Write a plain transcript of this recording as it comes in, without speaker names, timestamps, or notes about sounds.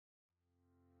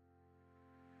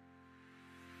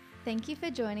Thank you for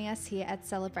joining us here at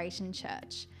Celebration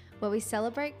Church, where we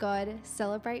celebrate God,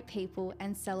 celebrate people,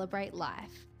 and celebrate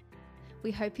life.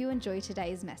 We hope you enjoy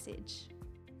today's message.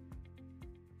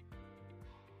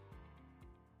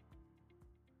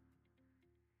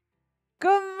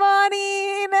 Good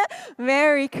morning.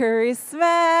 Merry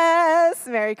Christmas.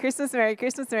 Merry Christmas, Merry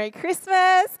Christmas, Merry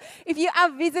Christmas. If you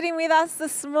are visiting with us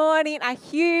this morning, a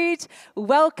huge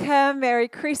welcome. Merry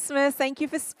Christmas. Thank you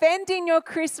for spending your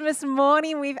Christmas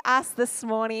morning with us this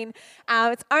morning.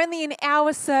 It's only an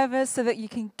hour service so that you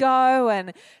can go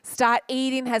and start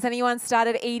eating. Has anyone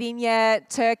started eating yet?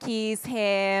 Turkeys,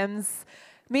 hams,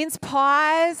 mince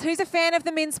pies. Who's a fan of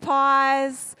the mince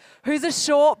pies? Who's a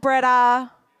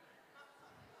shortbreader?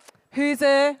 Who's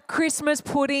a Christmas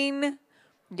pudding?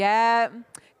 Yeah.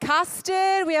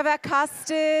 Custard. We have our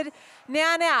custard.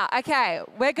 Now, okay,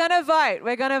 we're going to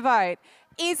vote.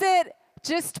 Is it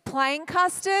just plain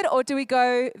custard or do we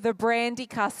go the brandy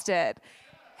custard?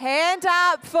 Hand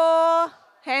up for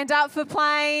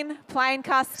plain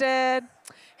custard.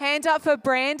 Hand up for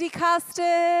brandy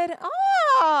custard.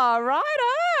 Oh,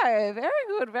 righto.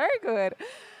 Very good.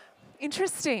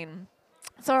 Interesting.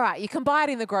 It's all right. You can buy it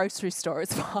in the grocery store.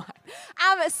 It's fine.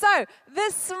 So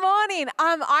this morning,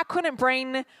 I couldn't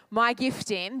bring my gift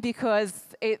in because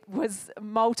it was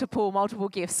multiple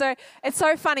gifts. So it's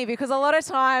so funny because a lot of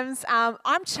times,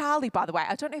 I'm Charlie, by the way.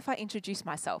 I don't know if I introduced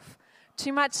myself.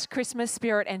 Too much Christmas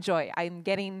spirit and joy. I'm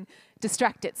getting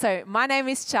distracted. So my name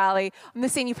is Charlie. I'm the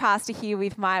senior pastor here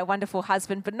with my wonderful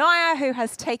husband, Benaiah, who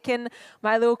has taken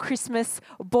my little Christmas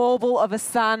bauble of a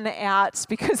son out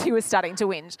because he was starting to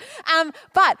whinge.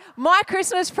 But my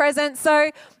Christmas present, so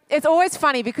it's always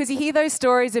funny because you hear those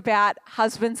stories about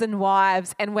husbands and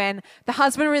wives, and when the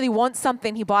husband really wants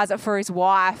something, he buys it for his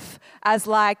wife as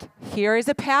like, here is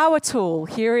a power tool,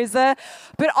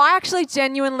 but I actually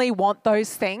genuinely want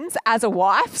those things as a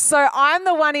wife. So I'm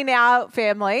the one in our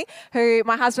family who,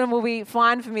 my husband will be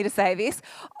fine for me to say this,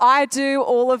 I do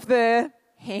all of the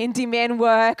handyman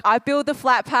work. I build the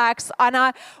flat packs, and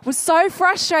I was so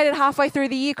frustrated halfway through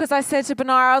the year because I said to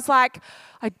Benaiah, I was like,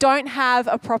 I don't have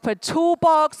a proper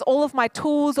toolbox. All of my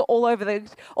tools are all over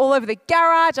the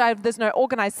garage. There's no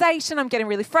organization. I'm getting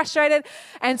really frustrated.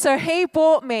 And so he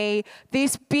bought me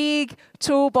this big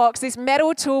toolbox, this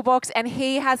metal toolbox, and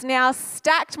he has now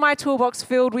stacked my toolbox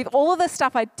filled with all of the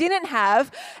stuff I didn't have.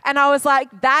 And I was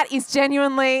like, that is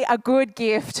genuinely a good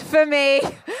gift for me.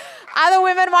 Other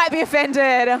women might be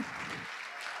offended.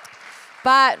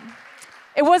 But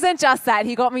it wasn't just that.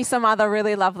 He got me some other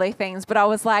really lovely things, but I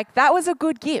was like, that was a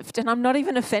good gift, and I'm not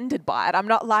even offended by it. I'm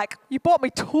not like, you bought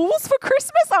me tools for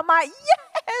Christmas? I'm like,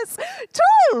 yes,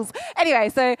 tools. Anyway,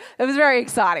 so it was very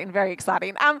exciting.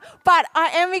 But I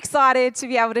am excited to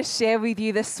be able to share with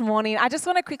you this morning. I just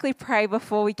want to quickly pray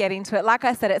before we get into it. Like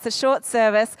I said, it's a short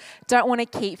service. Don't want to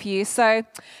keep you, so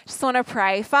just want to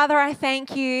pray. Father, I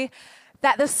thank you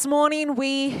that this morning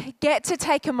we get to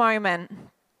take a moment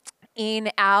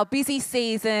in our busy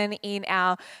season, in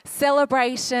our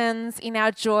celebrations, in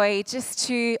our joy, just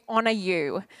to honor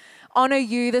you. Honor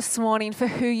you this morning for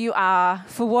who you are,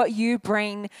 for what you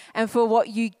bring, and for what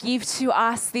you give to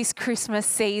us this Christmas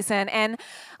season. And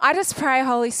I just pray,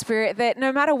 Holy Spirit, that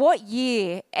no matter what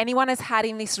year anyone has had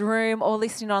in this room or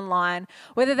listening online,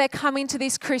 whether they're coming to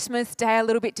this Christmas day a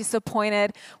little bit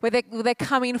disappointed, whether they're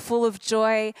coming full of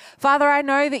joy, Father, I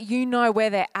know that you know where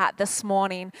they're at this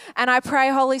morning. And I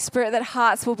pray, Holy Spirit, that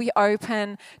hearts will be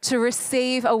open to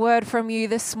receive a word from you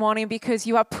this morning because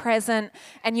you are present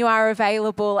and you are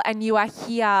available and you are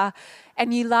here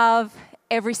and you love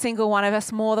every single one of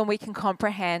us more than we can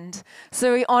comprehend.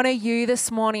 So we honor you this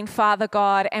morning, Father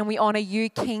God, and we honor you,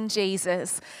 King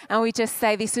Jesus. And we just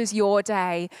say, this is your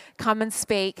day. Come and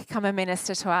speak, come and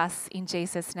minister to us in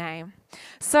Jesus' name.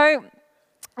 So,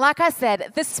 like I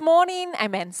said, this morning,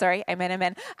 amen. Thanks,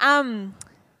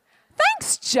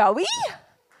 Joey.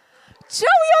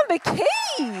 Joey on the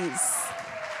keys.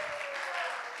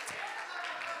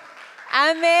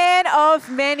 A man of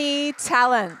many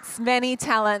talents.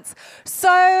 So,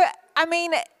 I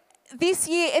mean, this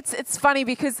year, it's funny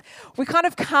because we kind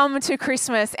of come to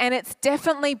Christmas and it's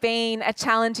definitely been a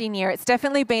challenging year. It's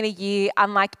definitely been a year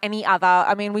unlike any other.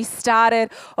 I mean, we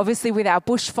started obviously with our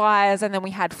bushfires and then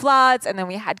we had floods and then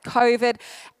we had COVID.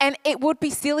 And it would be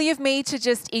silly of me to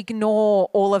just ignore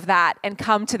all of that and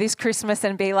come to this Christmas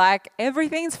and be like,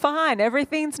 everything's fine,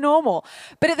 everything's normal.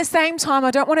 But at the same time,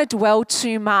 I don't want to dwell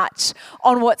too much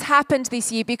on what's happened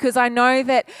this year because I know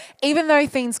that even though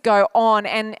things go on,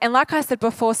 and like I said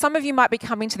before, some of of you might be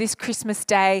coming to this Christmas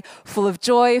day full of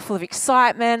joy, full of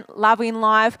excitement, loving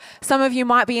life. Some of you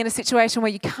might be in a situation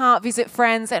where you can't visit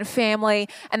friends and family,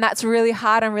 and that's really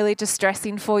hard and really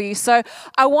distressing for you. So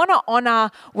I want to honour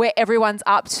where everyone's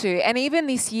up to. And even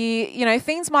this year, you know,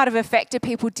 things might have affected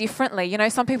people differently. You know,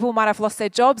 some people might have lost their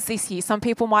jobs this year. Some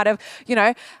people might have, you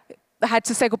know, had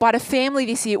to say goodbye to family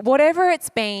this year. Whatever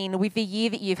it's been with the year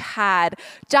that you've had,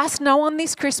 just know on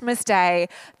this Christmas day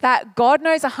that God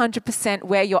knows 100%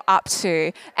 where you're up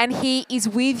to, and He is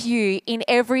with you in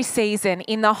every season,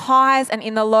 in the highs and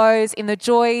in the lows, in the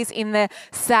joys, in the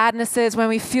sadnesses, when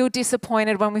we feel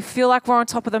disappointed, when we feel like we're on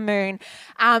top of the moon.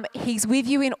 He's with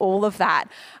you in all of that.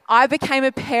 I became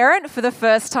a parent for the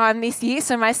first time this year,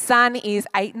 so my son is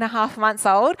 8.5 months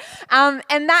old, and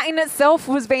that in itself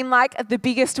has been like the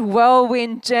biggest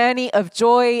whirlwind journey of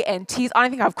joy and tears. I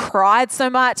don't think I've cried so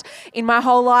much in my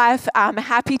whole life,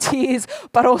 happy tears,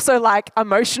 but also like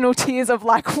emotional tears of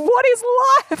like, what is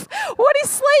life? What is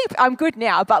sleep? I'm good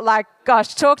now, but like,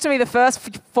 gosh, talk to me the first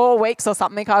 4 weeks or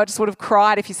something. I just would have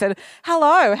cried if you said,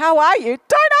 hello, how are you?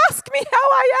 Don't ask me how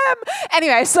I am.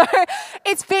 Anyway, so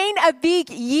it's been a big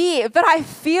year, but I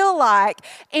feel like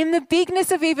in the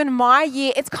bigness of even my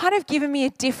year, it's kind of given me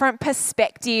a different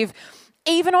perspective,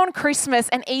 even on Christmas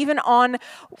and even on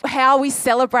how we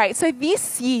celebrate. So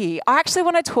this year, I actually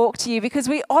want to talk to you because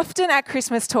we often at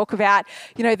Christmas talk about,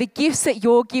 you know, the gifts that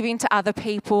you're giving to other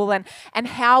people and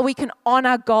how we can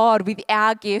honor God with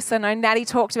our gifts. I know Natty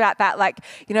talked about that, like,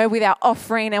 you know, with our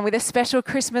offering and with a special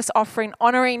Christmas offering,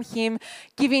 honoring Him,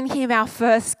 giving Him our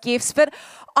first gifts. But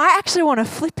I actually want to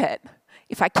flip it,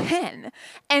 if I can,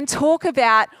 and talk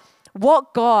about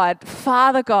what God,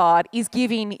 Father God, is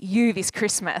giving you this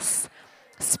Christmas.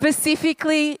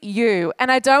 Specifically you.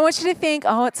 And I don't want you to think,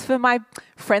 oh, it's for my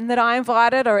friend that I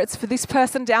invited or it's for this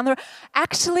person down the road.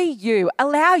 Actually, you.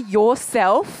 Allow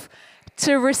yourself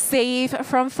to receive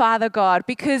from Father God,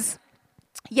 because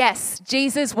yes,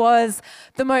 Jesus was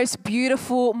the most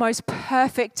beautiful, most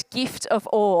perfect gift of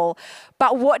all.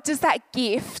 But what does that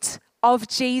gift of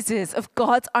Jesus, of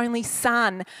God's only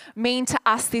Son, mean to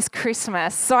us this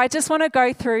Christmas? So I just want to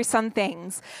go through some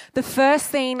things. The first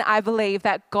thing I believe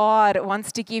that God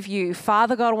wants to give you,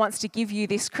 Father God wants to give you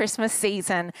this Christmas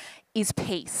season, is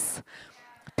peace.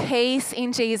 Peace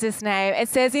in Jesus' name. It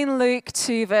says in Luke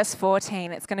 2 verse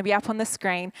 14, it's going to be up on the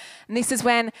screen. And this is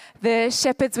when the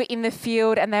shepherds were in the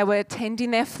field and they were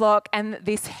tending their flock, and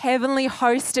this heavenly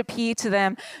host appeared to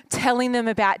them, telling them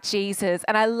about Jesus.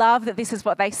 And I love that this is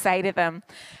what they say to them.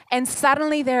 And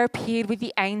suddenly there appeared with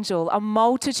the angel a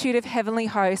multitude of heavenly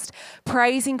hosts,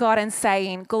 praising God and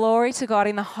saying, glory to God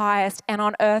in the highest, and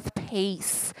on earth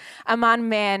peace among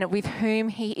men with whom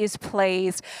He is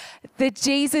pleased. The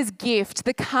Jesus gift,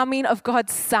 the coming of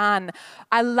God's Son,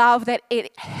 I love that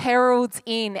it heralds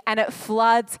in and it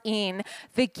floods in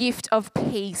the gift of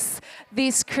peace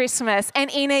this Christmas. And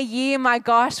in a year, my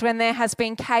gosh, when there has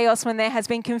been chaos, when there has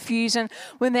been confusion,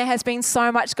 when there has been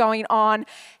so much going on,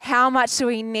 how much do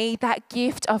we need that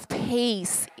gift of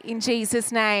peace in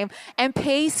Jesus' name? And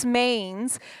peace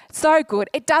means so good.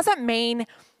 It doesn't mean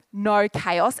no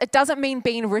chaos. It doesn't mean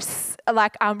being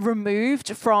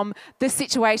removed from the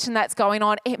situation that's going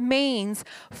on. It means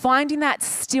finding that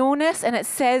stillness, and it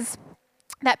says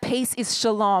that peace is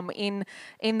shalom in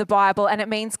the Bible, and it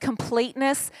means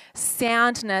completeness,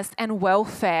 soundness, and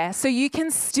welfare. So you can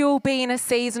still be in a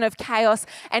season of chaos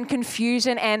and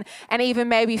confusion and even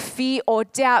maybe fear or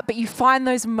doubt, but you find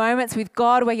those moments with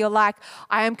God where you're like,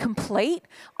 I am complete,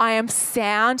 I am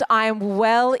sound, I am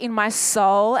well in my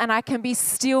soul, and I can be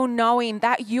still knowing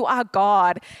that you are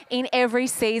God in every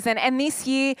season. And this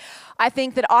year, I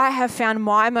think that I have found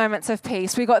my moments of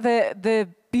peace. We got the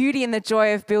beauty and the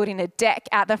joy of building a deck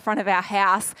out the front of our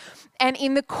house. And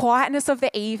in the quietness of the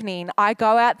evening, I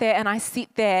go out there and I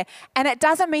sit there. And it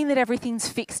doesn't mean that everything's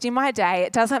fixed in my day.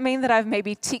 It doesn't mean that I've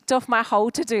maybe ticked off my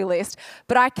whole to-do list.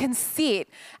 But I can sit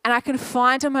and I can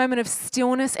find a moment of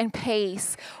stillness and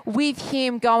peace with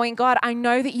Him, going, God, I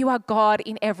know that you are God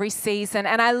in every season.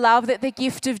 And I love that the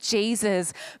gift of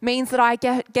Jesus means that I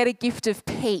get a gift of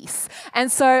peace.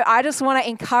 And so I just want to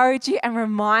encourage you and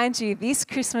remind you this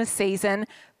Christmas season,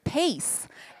 peace.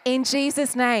 In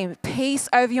Jesus' name, peace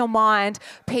over your mind,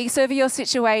 peace over your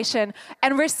situation,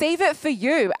 and receive it for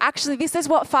you. Actually, this is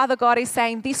what Father God is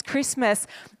saying this Christmas.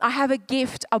 I have a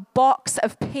gift, a box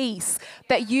of peace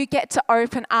that you get to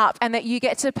open up and that you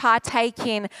get to partake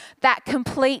in, that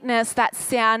completeness, that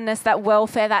soundness, that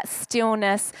welfare, that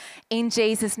stillness in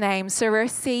Jesus' name. So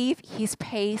receive His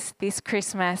peace this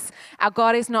Christmas. Our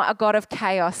God is not a God of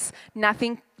chaos.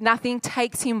 Nothing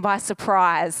takes Him by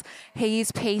surprise. He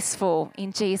is peaceful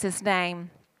in Jesus'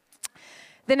 name.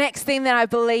 The next thing that I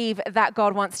believe that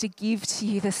God wants to give to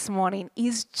you this morning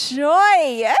is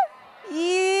joy.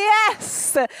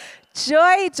 Yes.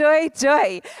 Joy, joy,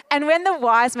 joy. And when the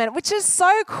wise men, which is so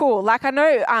cool, like I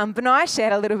know Benai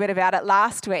shared a little bit about it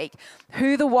last week,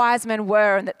 who the wise men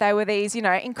were and that they were these,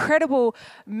 incredible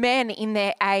men in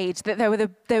their age, that they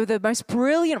were the most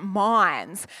brilliant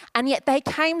minds, and yet they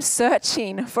came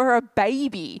searching for a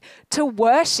baby to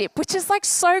worship, which is like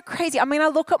so crazy. I mean, I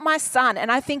look at my son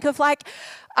and I think of like,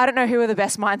 I don't know who are the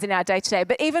best minds in our day to day,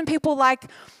 but even people like,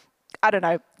 I don't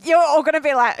know, you're all going to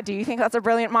be like, do you think that's a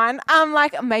brilliant mind?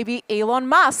 Like maybe Elon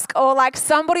Musk or like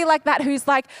somebody like that who's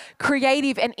like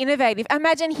creative and innovative.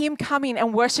 Imagine him coming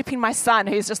and worshiping my son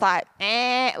who's just like,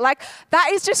 like that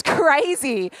is just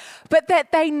crazy. But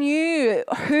that they knew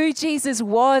who Jesus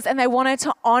was and they wanted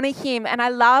to honor him. And I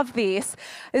love this.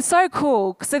 It's so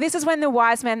cool. So this is when the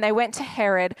wise men, they went to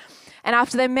Herod. And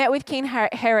after they met with King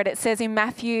Herod, it says in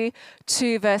Matthew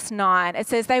 2 verse 9, it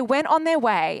says, they went on their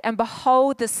way, and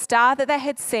behold, the star that they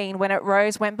had seen when it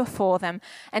rose went before them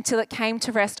until it came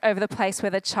to rest over the place where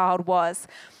the child was.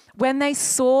 When they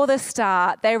saw the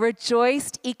star, they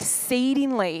rejoiced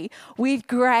exceedingly with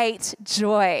great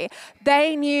joy.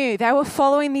 They knew they were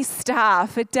following this star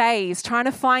for days, trying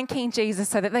to find King Jesus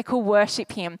so that they could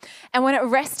worship him. And when it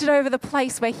rested over the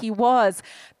place where he was,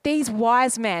 these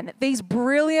wise men, these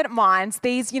brilliant minds,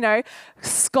 these,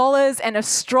 scholars and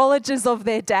astrologers of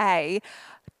their day,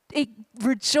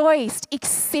 rejoiced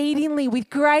exceedingly with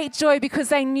great joy because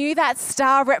they knew that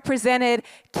star represented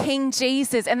King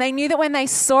Jesus. And they knew that when they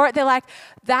saw it, they're like,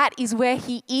 that is where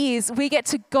he is. We get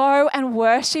to go and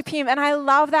worship him. And I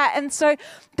love that. And so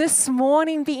this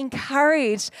morning, be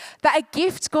encouraged that a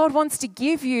gift God wants to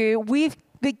give you with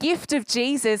the gift of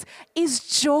Jesus is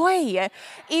joy.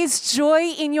 Is joy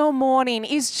in your morning,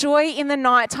 is joy in the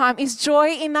nighttime, is joy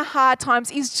in the hard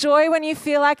times, is joy when you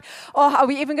feel like, oh, are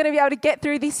we even going to be able to get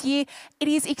through this year? It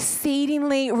is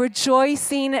exceedingly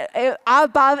rejoicing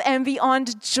above and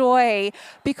beyond joy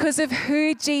because of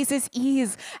who Jesus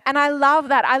is. And I love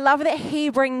that. I love that he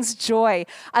brings joy.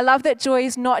 I love that joy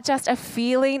is not just a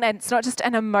feeling and it's not just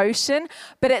an emotion,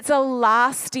 but it's a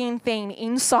lasting thing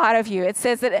inside of you. It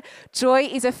says that joy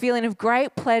is a feeling of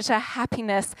great pleasure,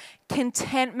 happiness,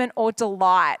 contentment, or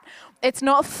delight. It's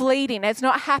not fleeting. It's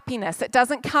not happiness. It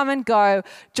doesn't come and go.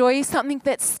 Joy is something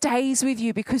that stays with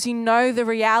you because you know the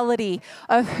reality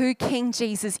of who King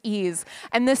Jesus is.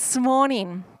 And this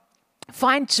morning,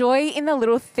 find joy in the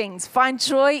little things. Find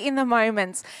joy in the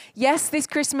moments. Yes, this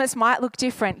Christmas might look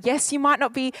different. Yes, you might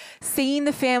not be seeing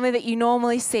the family that you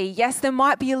normally see. Yes, there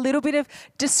might be a little bit of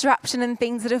disruption and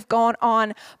things that have gone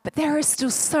on, but there is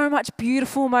still so much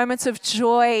beautiful moments of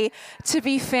joy to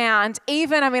be found.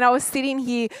 I was sitting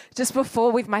here just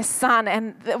before with my son,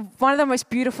 and one of the most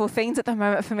beautiful things at the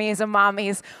moment for me as a mum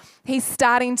is he's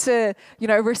starting to,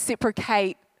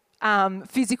 reciprocate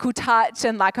physical touch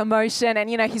and like emotion, and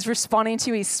he's responding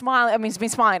to, he's smiling. He's been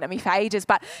smiling at me for ages,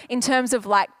 but in terms of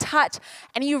like touch,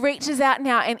 and he reaches out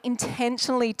now and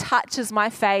intentionally touches my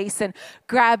face and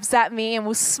grabs at me and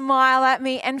will smile at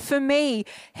me. And for me,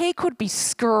 he could be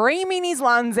screaming his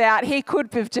lungs out. He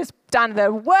could have just done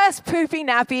the worst poopy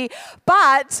nappy,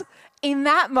 but in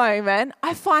that moment,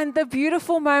 I find the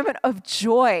beautiful moment of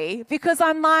joy because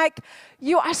I'm like,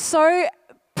 you are so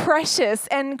precious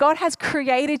and God has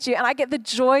created you and I get the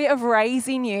joy of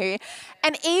raising you.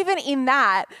 And even in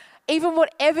that, even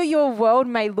whatever your world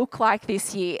may look like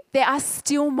this year, there are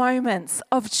still moments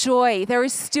of joy. There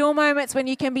is still moments when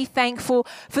you can be thankful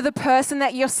for the person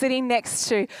that you're sitting next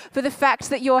to, for the fact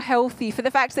that you're healthy, for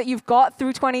the fact that you've got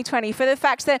through 2020, for the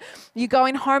fact that you're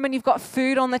going home and you've got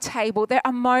food on the table. There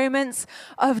are moments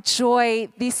of joy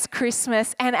this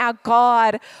Christmas, and our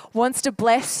God wants to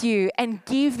bless you and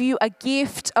give you a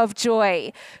gift of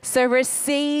joy. So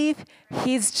receive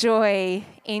his joy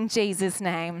in Jesus'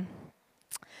 name.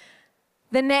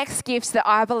 The next gift that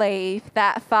I believe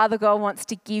that Father God wants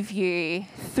to give you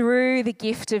through the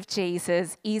gift of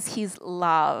Jesus is his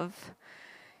love.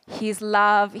 His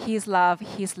love, his love,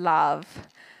 his love.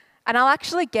 And I'll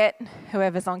actually get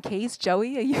whoever's on keys.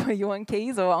 Joey, are you on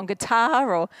keys or on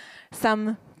guitar or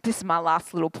some? This is my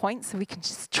last little point, so we can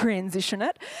just transition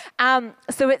it.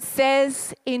 So it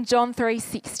says in John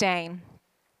 3:16,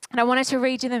 and I wanted to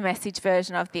read you the Message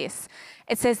version of this.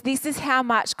 It says, this is how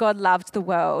much God loved the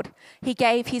world. He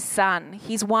gave his son,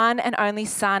 his one and only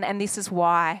son, and this is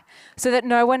why. So that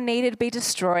no one needed to be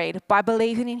destroyed. By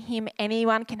believing in him,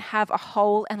 anyone can have a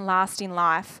whole and lasting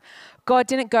life. God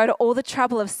didn't go to all the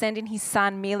trouble of sending his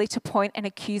son merely to point an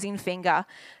accusing finger,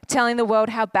 telling the world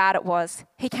how bad it was.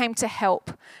 He came to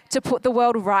help, to put the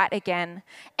world right again.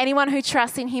 Anyone who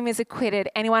trusts in him is acquitted.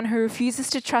 Anyone who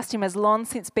refuses to trust him has long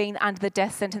since been under the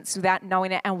death sentence without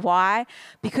knowing it. And why?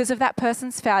 Because of that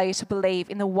person's failure to believe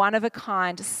in the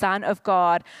one-of-a-kind Son of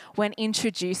God when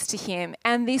introduced to him.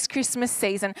 And this Christmas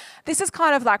season, this is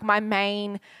kind of like my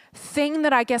main thing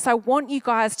that I guess I want you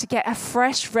guys to get a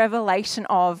fresh revelation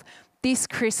of this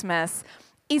Christmas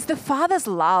is the Father's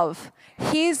love,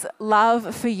 his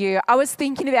love for you. I was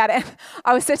thinking about it.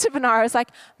 I was said to Benara, I was like,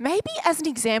 maybe as an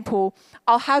example,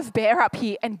 I'll have Bear up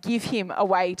here and give him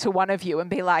away to one of you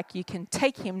and be like, you can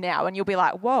take him now. And you'll be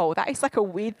like, whoa, that is like a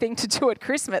weird thing to do at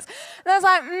Christmas. And I was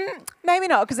like, maybe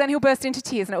not, because then he'll burst into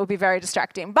tears and it will be very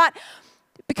distracting. But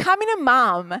becoming a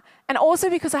mum, and also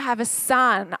because I have a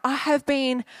son, I have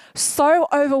been so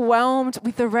overwhelmed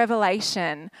with the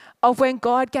revelation of when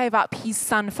God gave up his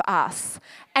son for us.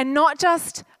 And not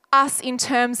just us in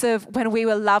terms of when we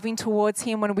were loving towards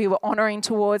him, when we were honoring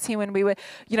towards him, when we were,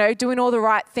 doing all the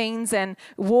right things and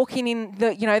walking in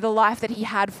the, the life that he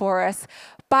had for us.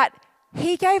 But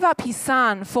he gave up his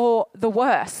son for the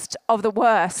worst of the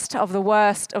worst of the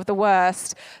worst of the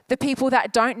worst. The people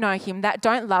that don't know him, that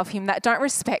don't love him, that don't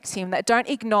respect him, that don't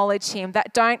acknowledge him,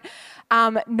 that don't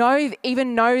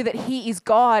even know that he is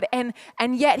God. And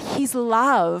yet his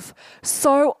love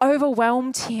so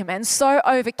overwhelmed him and so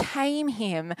overcame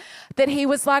him that he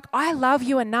was like, I love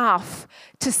you enough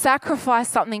to sacrifice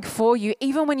something for you,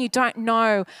 even when you don't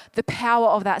know the power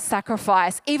of that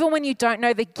sacrifice, even when you don't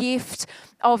know the gift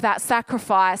of that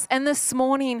sacrifice. And this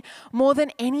morning, more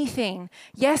than anything,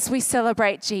 yes, we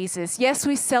celebrate Jesus. Yes,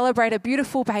 we celebrate a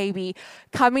beautiful baby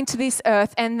coming to this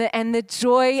earth and the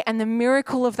joy and the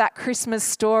miracle of that Christmas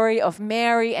story of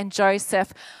Mary and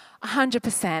Joseph,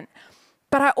 100%.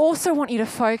 But I also want you to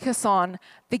focus on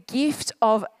the gift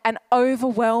of an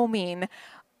overwhelming,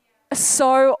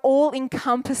 so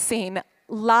all-encompassing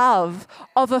love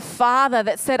of a father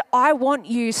that said, I want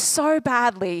you so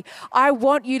badly. I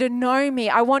want you to know me.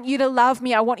 I want you to love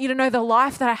me. I want you to know the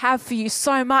life that I have for you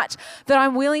so much that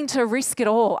I'm willing to risk it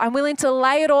all. I'm willing to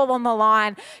lay it all on the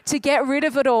line, to get rid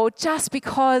of it all just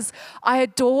because I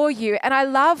adore you. And I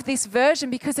love this version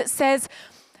because it says,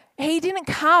 he didn't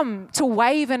come to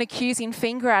wave an accusing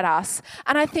finger at us.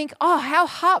 And I think, oh, how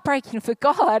heartbreaking for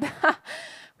God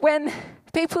when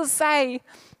people say,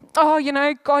 oh,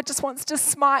 God just wants to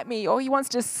smite me, or he wants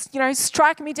to,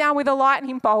 strike me down with a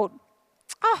lightning bolt.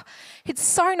 Oh, it's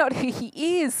so not who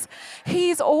he is.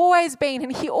 He's always been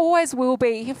and he always will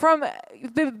be, from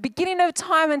the beginning of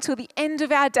time until the end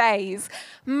of our days,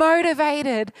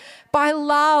 motivated by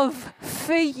love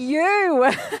for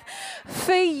you.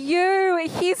 For you.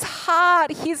 His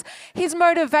heart, his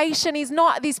motivation is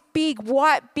not this big,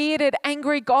 white-bearded,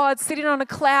 angry God sitting on a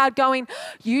cloud going,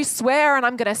 you swear and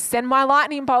I'm going to send my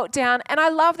lightning bolt down. And I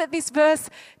love that this verse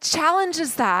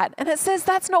challenges that. And it says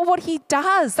that's not what he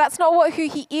does. That's not who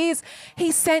he is.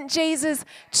 He sent Jesus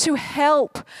to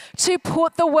help, to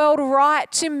put the world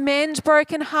right, to mend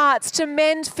broken hearts, to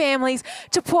mend families,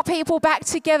 to put people back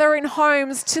together in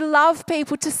homes, to love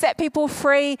people, to set people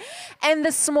free. And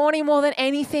this morning, more than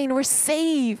anything,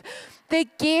 receive the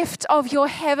gift of your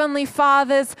Heavenly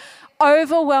Father's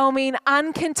overwhelming,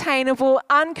 uncontainable,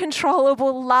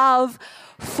 uncontrollable love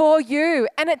for you.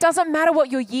 And it doesn't matter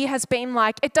what your year has been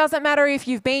like. It doesn't matter if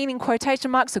you've been, in quotation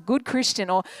marks, a good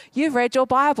Christian, or you've read your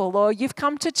Bible, or you've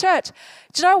come to church.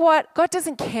 Do you know what? God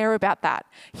doesn't care about that.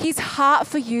 His heart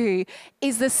for you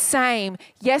is the same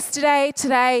yesterday,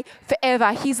 today,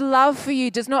 forever. His love for you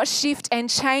does not shift and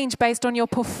change based on your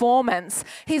performance.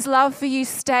 His love for you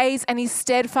stays and is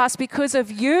steadfast because of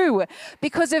you,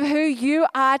 because of who you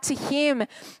are to him.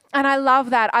 And I love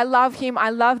that. I love him.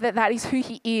 I love that that is who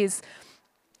he is.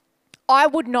 I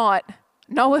would not,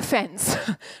 no offense,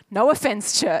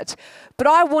 church, but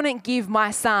I wouldn't give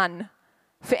my son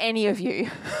for any of you.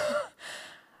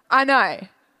 I know.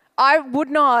 I would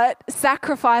not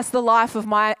sacrifice the life of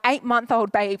my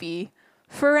 8-month-old baby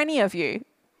for any of you.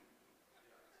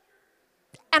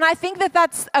 And I think that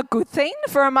that's a good thing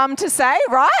for a mum to say,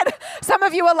 right? Some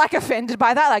of you are like offended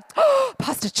by that, like, oh,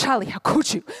 Pastor Charlie, how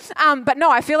could you? But no,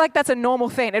 I feel like that's a normal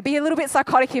thing. It'd be a little bit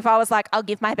psychotic if I was like, I'll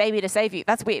give my baby to save you.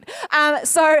 That's weird.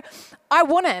 So I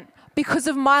wouldn't, because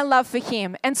of my love for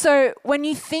him. And so when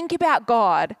you think about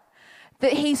God,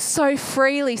 that he so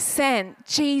freely sent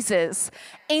Jesus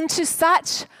into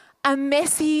such a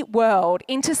messy world,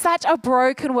 into such a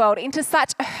broken world, into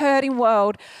such a hurting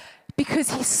world,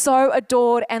 because he so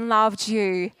adored and loved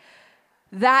you,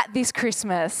 that this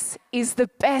Christmas is the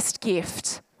best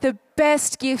gift. The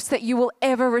best gifts that you will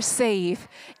ever receive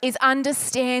is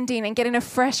understanding and getting a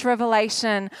fresh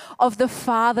revelation of the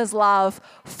Father's love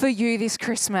for you this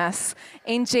Christmas,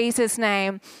 in Jesus'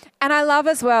 name. And I love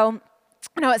as well,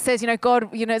 it says,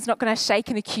 God, is not going to shake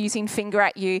an accusing finger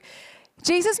at you.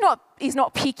 Jesus is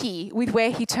not picky with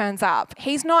where he turns up.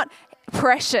 He's not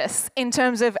precious in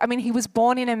terms of, he was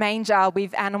born in a manger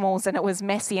with animals and it was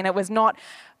messy and it was not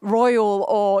royal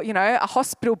or, a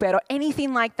hospital bed or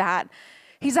anything like that.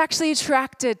 He's actually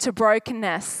attracted to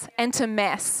brokenness and to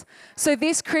mess. So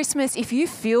this Christmas, if you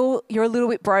feel you're a little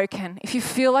bit broken, if you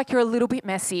feel like you're a little bit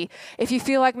messy, if you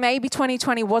feel like maybe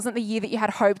 2020 wasn't the year that you had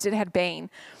hoped it had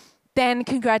been, then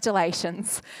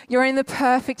congratulations. You're in the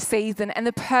perfect season and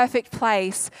the perfect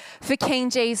place for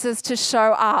King Jesus to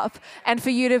show up and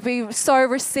for you to be so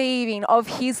receiving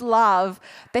of his love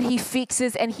that he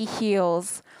fixes and he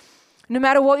heals. No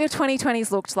matter what your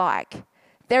 2020s looked like,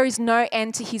 there is no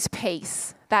end to his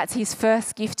peace. That's his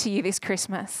first gift to you this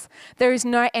Christmas. There is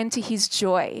no end to his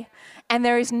joy. And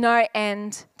there is no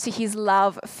end to his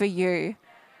love for you.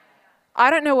 I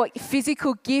don't know what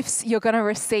physical gifts you're going to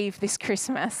receive this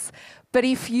Christmas, but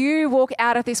if you walk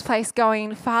out of this place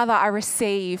going, Father, I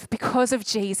receive, because of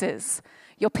Jesus,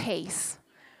 your peace.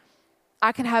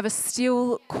 I can have a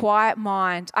still, quiet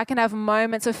mind. I can have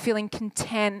moments of feeling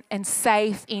content and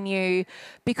safe in you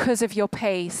because of your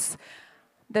peace.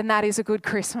 Then that is a good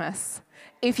Christmas.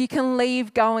 If you can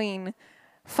leave going,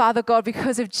 Father God,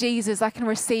 because of Jesus, I can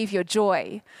receive your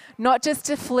joy. Not just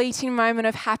a fleeting moment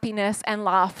of happiness and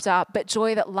laughter, but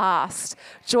joy that lasts.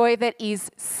 Joy that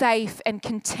is safe and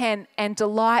content and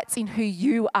delights in who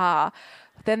you are.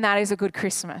 Then that is a good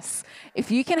Christmas.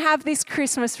 If you can have this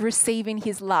Christmas receiving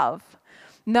his love,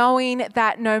 knowing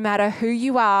that no matter who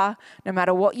you are, no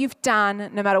matter what you've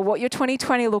done, no matter what your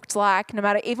 2020 looked like, no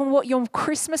matter even what your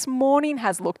Christmas morning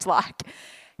has looked like,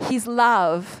 his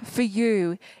love for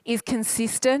you is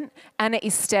consistent and it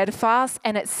is steadfast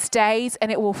and it stays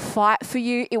and it will fight for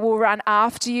you. It will run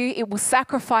after you. It will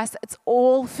sacrifice. It's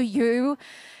all for you,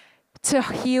 to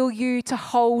heal you, to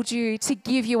hold you, to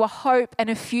give you a hope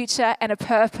and a future and a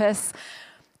purpose.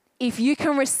 If you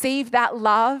can receive that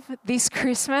love this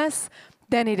Christmas,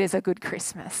 then it is a good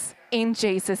Christmas, in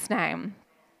Jesus' name.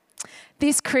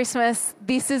 This Christmas,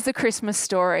 this is the Christmas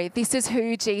story. This is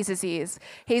who Jesus is.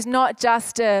 He's not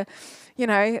just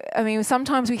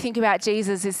sometimes we think about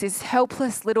Jesus as this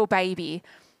helpless little baby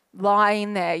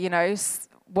lying there,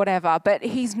 whatever, but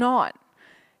he's not.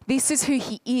 This is who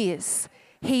he is.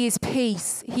 He is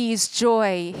peace. He is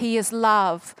joy. He is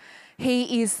love.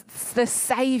 He is the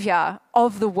Savior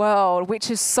of the world,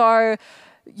 which is so,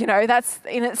 that's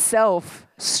in itself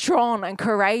strong and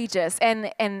courageous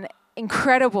and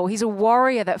incredible. He's a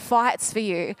warrior that fights for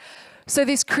you. So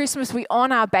this Christmas, we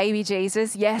honor baby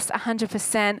Jesus, yes,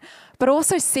 100%, but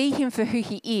also see him for who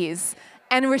he is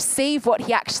and receive what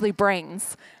he actually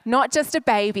brings. Not just a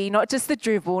baby, not just the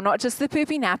dribble, not just the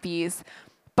poopy nappies,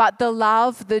 but the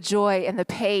love, the joy, and the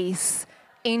peace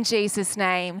in Jesus'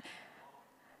 name.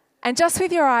 And just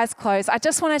with your eyes closed, I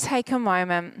just want to take a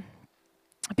moment,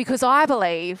 because I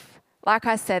believe, like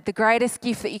I said, the greatest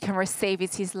gift that you can receive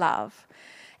is his love.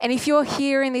 And if you're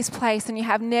here in this place and you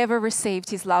have never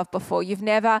received his love before, you've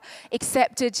never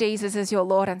accepted Jesus as your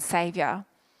Lord and Savior,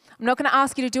 I'm not going to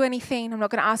ask you to do anything. I'm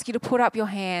not going to ask you to put up your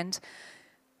hand.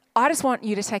 I just want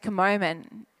you to take a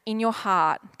moment in your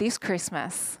heart this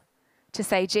Christmas to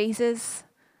say, Jesus,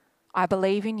 I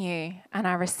believe in you and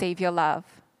I receive your love.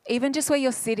 Even just where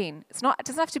you're sitting. It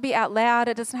doesn't have to be out loud.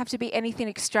 It doesn't have to be anything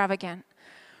extravagant.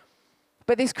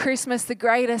 But this Christmas, the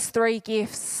greatest three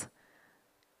gifts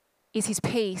is his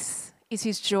peace, is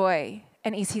his joy,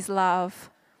 and is his love.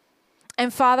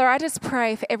 And Father, I just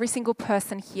pray for every single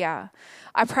person here.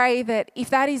 I pray that if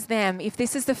that is them, if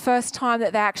this is the first time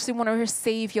that they actually want to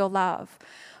receive your love,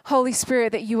 Holy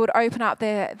Spirit, that you would open up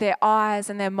their eyes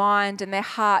and their mind and their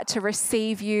heart to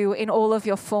receive you in all of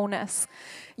your fullness,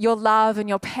 your love and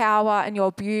your power and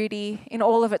your beauty in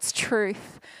all of its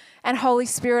truth. And Holy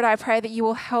Spirit, I pray that you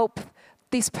will help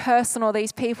this person or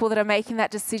these people that are making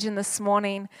that decision this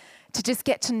morning to just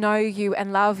get to know you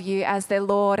and love you as their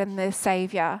Lord and their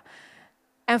Savior.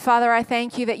 And Father, I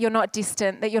thank you that you're not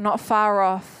distant, that you're not far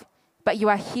off, but you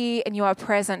are here and you are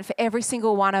present for every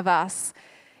single one of us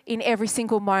in every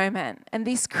single moment. And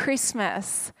this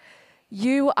Christmas,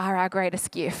 you are our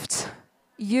greatest gift.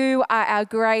 You are our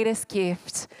greatest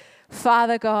gift,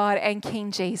 Father God and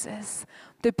King Jesus.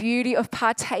 the beauty of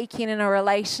partaking in a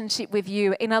relationship with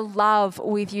you, in a love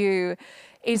with you,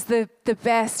 is the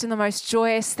best and the most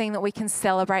joyous thing that we can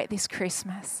celebrate this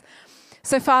Christmas.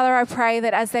 So, Father, I pray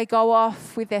that as they go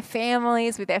off with their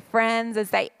families, with their friends, as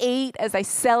they eat, as they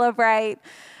celebrate,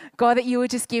 God, that you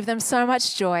would just give them so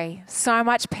much joy, so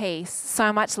much peace,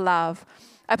 so much love.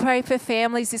 I pray for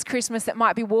families this Christmas that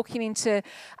might be walking into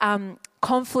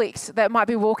conflict, that might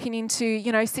be walking into,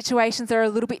 situations that are a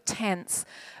little bit tense.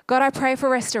 God, I pray for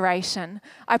restoration.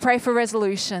 I pray for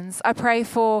resolutions. I pray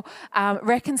for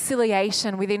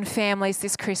reconciliation within families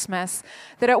this Christmas,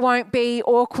 that it won't be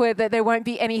awkward, that there won't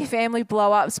be any family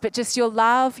blow-ups, but just your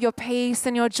love, your peace,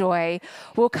 and your joy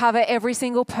will cover every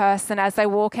single person as they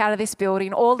walk out of this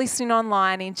building, or listening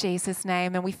online, in Jesus'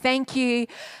 name. And we thank you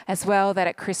as well that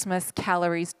at Christmas,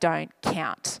 calories don't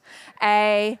count.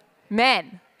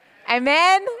 Amen.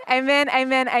 Amen, amen,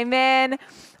 amen, amen.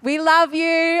 We love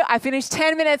you. I finished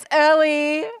 10 minutes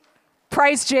early.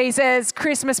 Praise Jesus.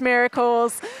 Christmas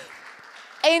miracles.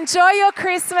 Enjoy your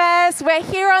Christmas. We're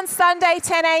here on Sunday,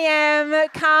 10 a.m.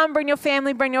 Come, bring your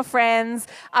family, bring your friends.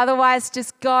 Otherwise,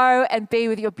 just go and be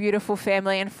with your beautiful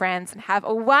family and friends and have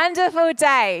a wonderful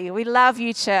day. We love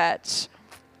you, church.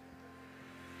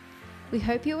 We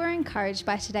hope you were encouraged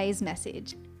by today's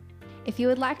message. If you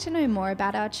would like to know more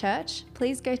about our church,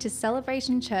 please go to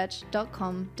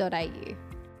celebrationchurch.com.au.